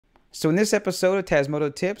So in this episode of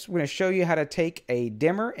Tasmota Tips, we're going to show you how to take a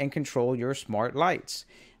dimmer and control your smart lights.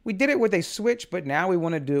 We did it with a switch, but now we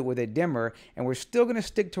want to do it with a dimmer, and we're still going to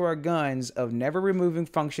stick to our guns of never removing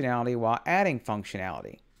functionality while adding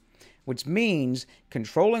functionality, which means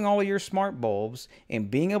controlling all of your smart bulbs and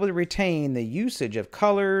being able to retain the usage of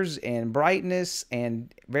colors and brightness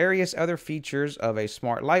and various other features of a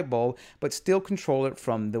smart light bulb, but still control it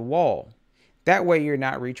from the wall. That way you're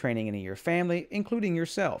not retraining any of your family, including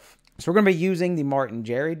yourself. So we're going to be using the Martin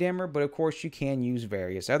Jerry dimmer, but of course you can use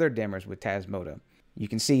various other dimmers with Tasmota. You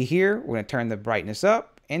can see here, we're going to turn the brightness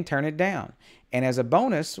up and turn it down. And as a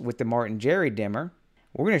bonus with the Martin Jerry dimmer,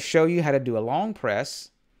 we're going to show you how to do a long press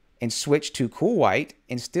and switch to cool white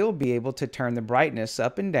and still be able to turn the brightness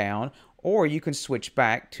up and down, or you can switch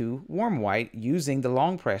back to warm white using the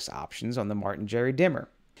long press options on the Martin Jerry dimmer.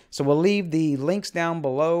 So we'll leave the links down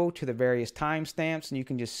below to the various timestamps, and you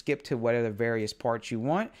can just skip to whatever the various parts you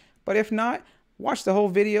want. But if not, watch the whole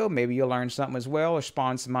video. Maybe you'll learn something as well or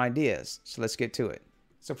spawn some ideas. So let's get to it.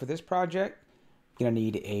 So for this project, you're going to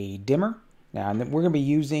need a dimmer. Now we're going to be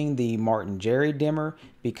using the Martin Jerry dimmer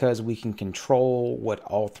because we can control what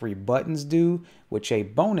all three buttons do, which a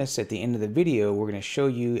bonus at the end of the video, we're going to show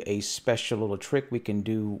you a special little trick we can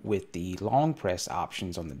do with the long press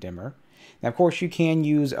options on the dimmer. Now, of course, you can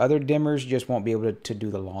use other dimmers, you just won't be able to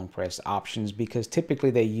do the long press options because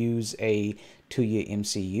typically they use a 2U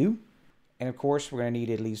MCU. And of course, we're going to need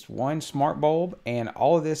at least one smart bulb, and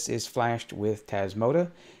all of this is flashed with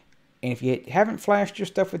Tasmota. And if you haven't flashed your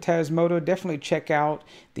stuff with Tasmota, definitely check out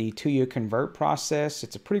the 2U convert process.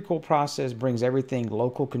 It's a pretty cool process, brings everything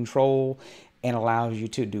local control and allows you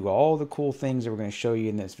to do all the cool things that we're going to show you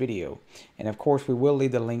in this video. And of course, we will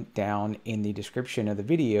leave the link down in the description of the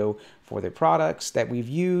video for the products that we've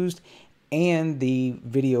used and the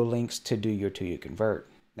video links to do your 2U convert.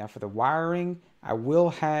 Now for the wiring, I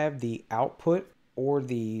will have the output or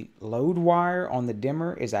the load wire on the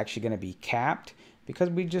dimmer is actually going to be capped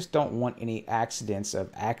because we just don't want any accidents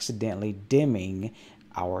of accidentally dimming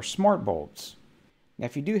our smart bulbs. Now,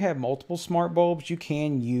 if you do have multiple smart bulbs, you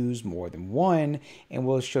can use more than one, and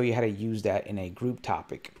we'll show you how to use that in a group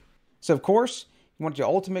topic. So, of course, you want your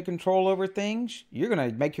ultimate control over things, you're going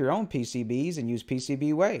to make your own PCBs and use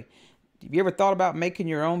PCBWay. Have you ever thought about making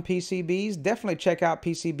your own PCBs? Definitely check out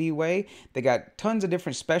PCBWay. They got tons of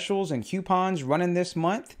different specials and coupons running this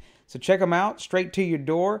month. So check them out, straight to your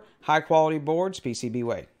door, high quality boards,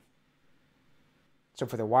 PCBWay. So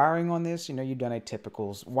for the wiring on this, you've done a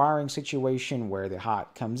typical wiring situation where the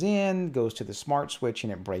hot comes in, goes to the smart switch,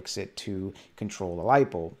 and it breaks it to control the light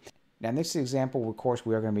bulb. Now in this example, of course,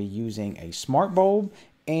 we are going to be using a smart bulb,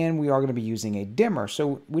 and we are going to be using a dimmer.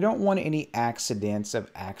 So we don't want any accidents of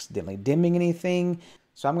accidentally dimming anything.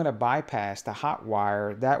 So I'm going to bypass the hot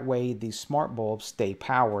wire. That way the smart bulbs stay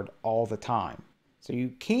powered all the time. So you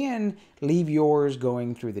can leave yours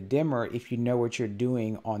going through the dimmer if you know what you're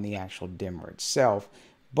doing on the actual dimmer itself.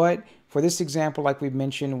 But for this example, like we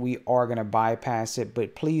mentioned, we are going to bypass it,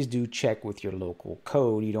 but please do check with your local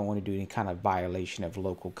code. You don't want to do any kind of violation of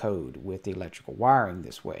local code with the electrical wiring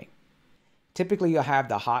this way. Typically, you'll have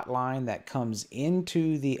the hot line that comes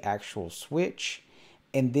into the actual switch,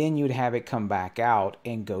 and then you'd have it come back out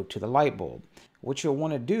and go to the light bulb. What you'll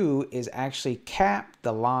want to do is actually cap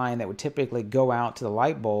the line that would typically go out to the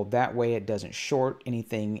light bulb. That way it doesn't short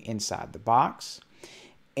anything inside the box.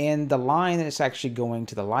 And the line that it's actually going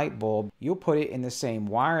to the light bulb, you'll put it in the same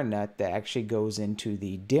wire nut that actually goes into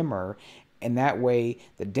the dimmer. And that way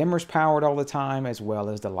the dimmer's powered all the time as well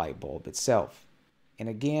as the light bulb itself. And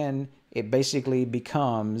again, it basically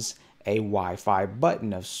becomes a Wi-Fi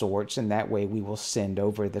button of sorts, and that way we will send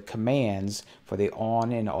over the commands for the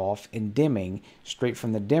on and off and dimming straight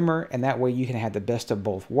from the dimmer, and that way you can have the best of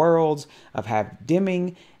both worlds of have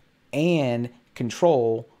dimming and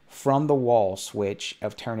control from the wall switch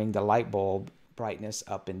of turning the light bulb brightness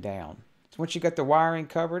up and down. So once you got the wiring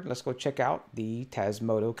covered, let's go check out the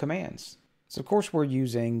Tasmota commands. So of course we're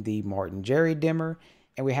using the Martin Jerry dimmer,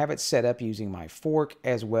 and we have it set up using my fork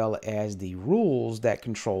as well as the rules that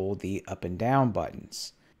control the up and down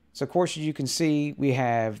buttons. So of course, as you can see, we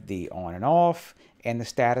have the on and off, and the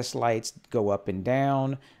status lights go up and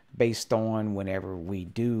down based on whenever we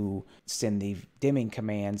do send the dimming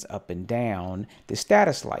commands up and down, the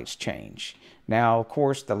status lights change. Now, of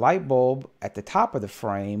course, the light bulb at the top of the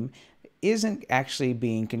frame isn't actually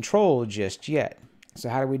being controlled just yet. So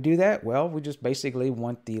how do we do that? Well, we just basically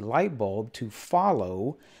want the light bulb to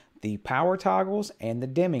follow the power toggles and the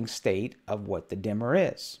dimming state of what the dimmer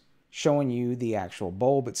is. Showing you the actual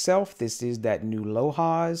bulb itself, this is that new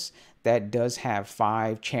LOHAS that does have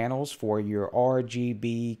 5 channels for your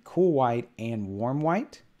RGB, cool white, and warm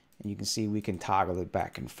white. And you can see we can toggle it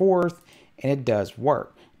back and forth, and it does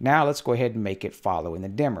work. Now let's go ahead and make it follow in the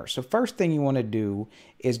dimmer. So first thing you want to do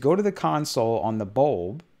is go to the console on the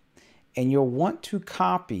bulb, and you'll want to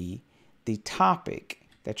copy the topic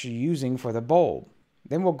that you're using for the bulb.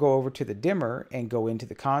 Then we'll go over to the dimmer and go into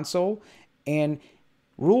the console, and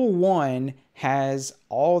Rule 1 has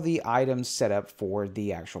all the items set up for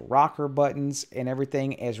the actual rocker buttons and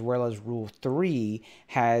everything, as well as Rule 3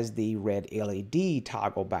 has the red LED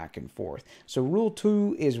toggle back and forth. So Rule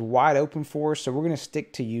 2 is wide open for us, so we're going to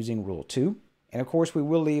stick to using Rule 2. And of course, we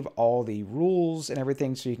will leave all the rules and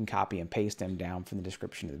everything so you can copy and paste them down from the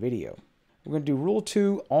description of the video. We're going to do Rule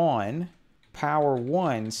 2 on Power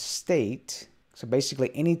 1 state. So basically,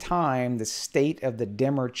 anytime the state of the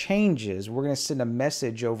dimmer changes, we're going to send a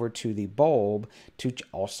message over to the bulb to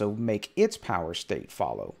also make its power state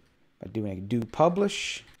follow. By doing a do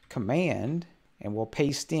publish command, and we'll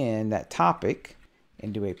paste in that topic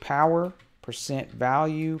and do a power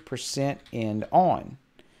 %value %end on.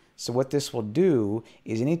 So what this will do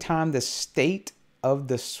is anytime the state of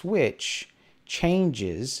the switch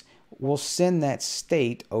changes, we'll send that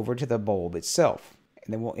state over to the bulb itself.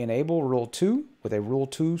 And then we'll enable Rule 2 with a Rule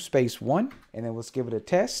 2 space 1. And then let's give it a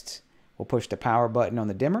test. We'll push the power button on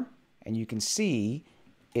the dimmer, and you can see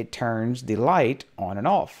it turns the light on and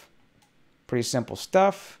off. Pretty simple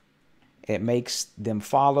stuff. It makes them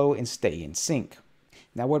follow and stay in sync.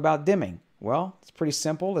 Now what about dimming? Well, it's pretty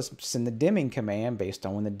simple. Let's send the dimming command based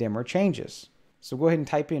on when the dimmer changes. So go ahead and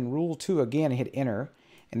type in Rule 2 again and hit enter.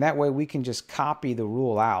 And that way we can just copy the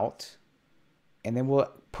rule out. And then we'll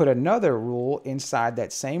put another rule inside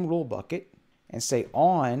that same rule bucket and say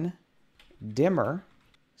on dimmer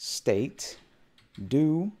state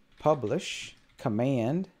do publish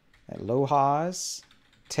command at LOHAS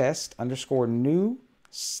test _new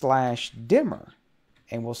 /dimmer,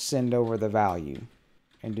 and we'll send over the value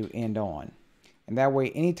and do end on. And that way,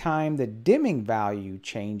 anytime the dimming value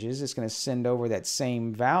changes, it's going to send over that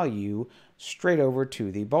same value straight over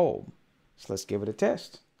to the bulb. So let's give it a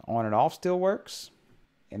test. On and off still works.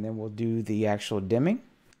 And then we'll do the actual dimming.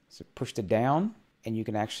 So push it down, and you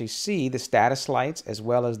can actually see the status lights as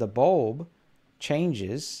well as the bulb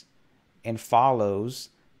changes and follows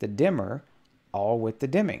the dimmer, all with the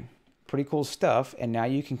dimming. Pretty cool stuff. And now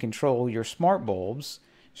you can control your smart bulbs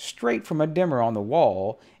straight from a dimmer on the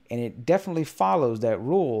wall, and it definitely follows that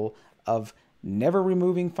rule of never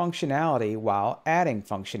removing functionality while adding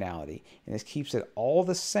functionality. And this keeps it all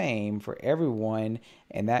the same for everyone,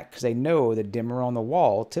 and that because they know the dimmer on the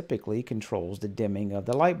wall typically controls the dimming of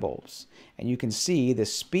the light bulbs. And you can see the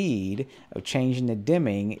speed of changing the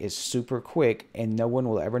dimming is super quick, and no one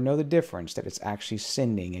will ever know the difference that it's actually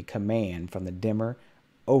sending a command from the dimmer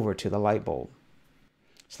over to the light bulb.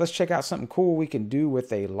 So let's check out something cool we can do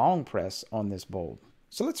with a long press on this bulb.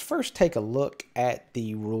 So let's first take a look at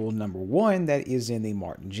the rule number 1 that is in the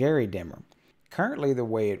Martin Jerry dimmer. Currently, the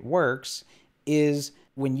way it works is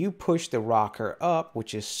when you push the rocker up,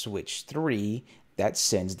 which is switch 3, that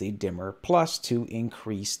sends the dimmer plus to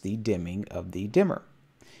increase the dimming of the dimmer.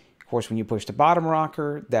 Of course, when you push the bottom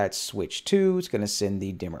rocker, that's switch 2, it's going to send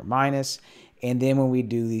the dimmer minus. And then when we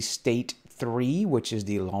do the state 3, which is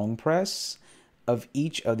the long press of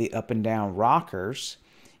each of the up and down rockers,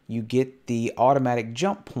 you get the automatic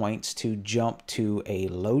jump points to jump to a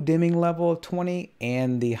low dimming level of 20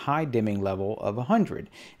 and the high dimming level of 100.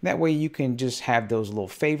 That way you can just have those little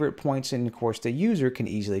favorite points, and of course the user can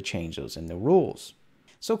easily change those in the rules.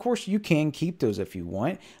 So of course you can keep those if you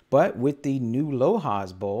want, but with the new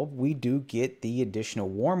LOHAS bulb, we do get the additional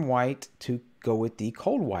warm white to go with the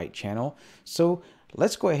cold white channel. So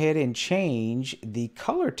let's go ahead and change the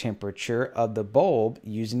color temperature of the bulb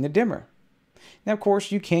using the dimmer. Now, of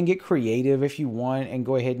course, you can get creative if you want and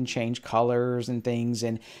go ahead and change colors and things.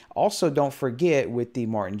 And also don't forget, with the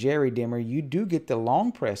Martin Jerry dimmer, you do get the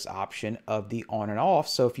long press option of the on and off.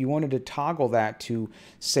 So if you wanted to toggle that to,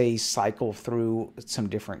 say, cycle through some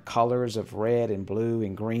different colors of red and blue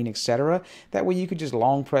and green, etc., that way you could just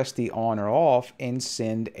long press the on or off and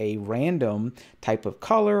send a random type of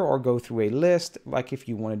color or go through a list, like if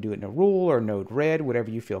you want to do it in a rule or node red,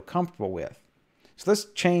 whatever you feel comfortable with. So let's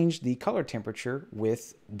change the color temperature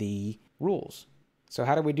with the rules. So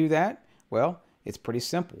how do we do that? Well, it's pretty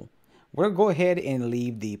simple. We'll go ahead and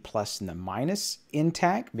leave the plus and the minus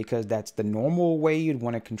intact because that's the normal way you'd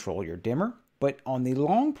want to control your dimmer. But on the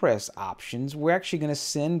long press options, we're actually going to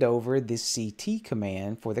send over the CT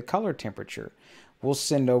command for the color temperature. We'll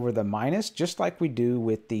send over the minus just like we do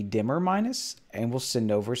with the dimmer minus, and we'll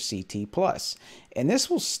send over CT plus. And this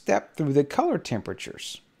will step through the color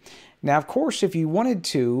temperatures. Now, of course, if you wanted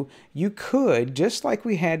to, you could, just like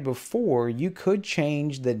we had before, you could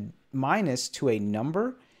change the minus to a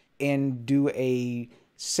number and do a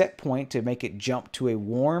set point to make it jump to a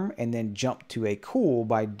warm and then jump to a cool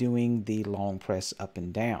by doing the long press up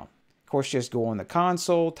and down. Of course, just go on the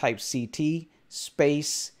console, type CT,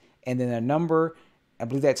 space, and then a number. I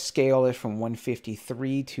believe that scale is from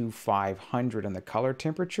 153 to 500 on the color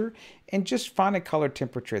temperature, and just find a color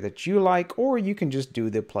temperature that you like, or you can just do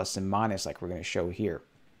the plus and minus like we're going to show here.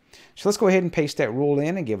 So let's go ahead and paste that rule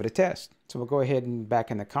in and give it a test. So we'll go ahead and back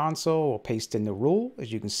in the console, we'll paste in the rule,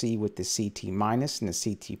 as you can see with the CT minus and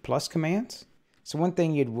the CT plus commands. So one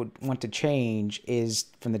thing you'd want to change is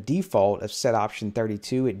from the default of set option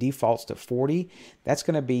 32, it defaults to 40. That's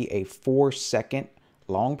going to be a 4-second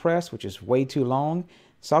long press, which is way too long.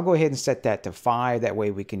 So I'll go ahead and set that to 5. That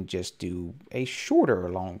way we can just do a shorter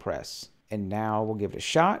long press. And now we'll give it a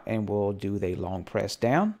shot and we'll do the long press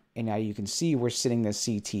down. And now you can see we're setting the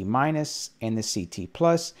CT minus and the CT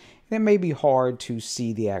plus. And it may be hard to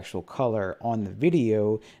see the actual color on the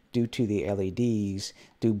video due to the LEDs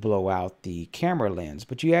do blow out the camera lens.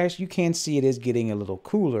 But you can see it is getting a little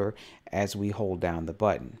cooler as we hold down the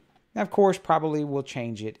button. Now, of course, probably we'll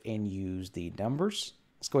change it and use the numbers.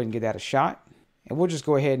 Let's go ahead and give that a shot. And we'll just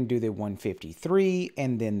go ahead and do the 153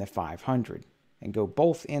 and then the 500 and go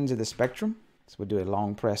both ends of the spectrum. So we'll do a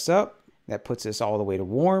long press up. That puts us all the way to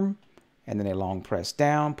warm. And then a long press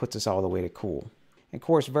down puts us all the way to cool. And of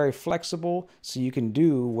course, very flexible, so you can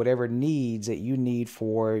do whatever needs that you need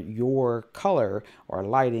for your color or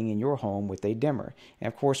lighting in your home with a dimmer. And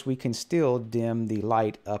of course, we can still dim the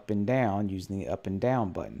light up and down using the up and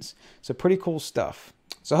down buttons. So pretty cool stuff.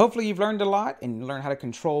 So hopefully you've learned a lot and learned how to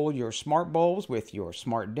control your smart bulbs with your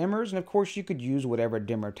smart dimmers. And of course, you could use whatever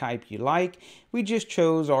dimmer type you like. We just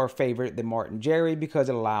chose our favorite, the Martin Jerry, because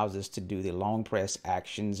it allows us to do the long press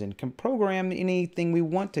actions and can program anything we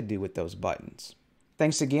want to do with those buttons.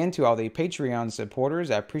 Thanks again to all the Patreon supporters.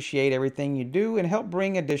 I appreciate everything you do and help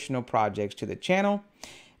bring additional projects to the channel.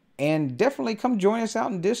 And definitely come join us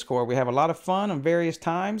out in Discord. We have a lot of fun on various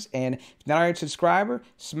times. And if you're not already a subscriber,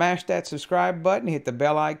 smash that subscribe button, hit the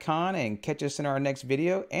bell icon, and catch us in our next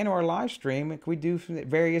video and our live stream. We do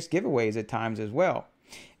various giveaways at times as well.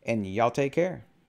 And y'all take care.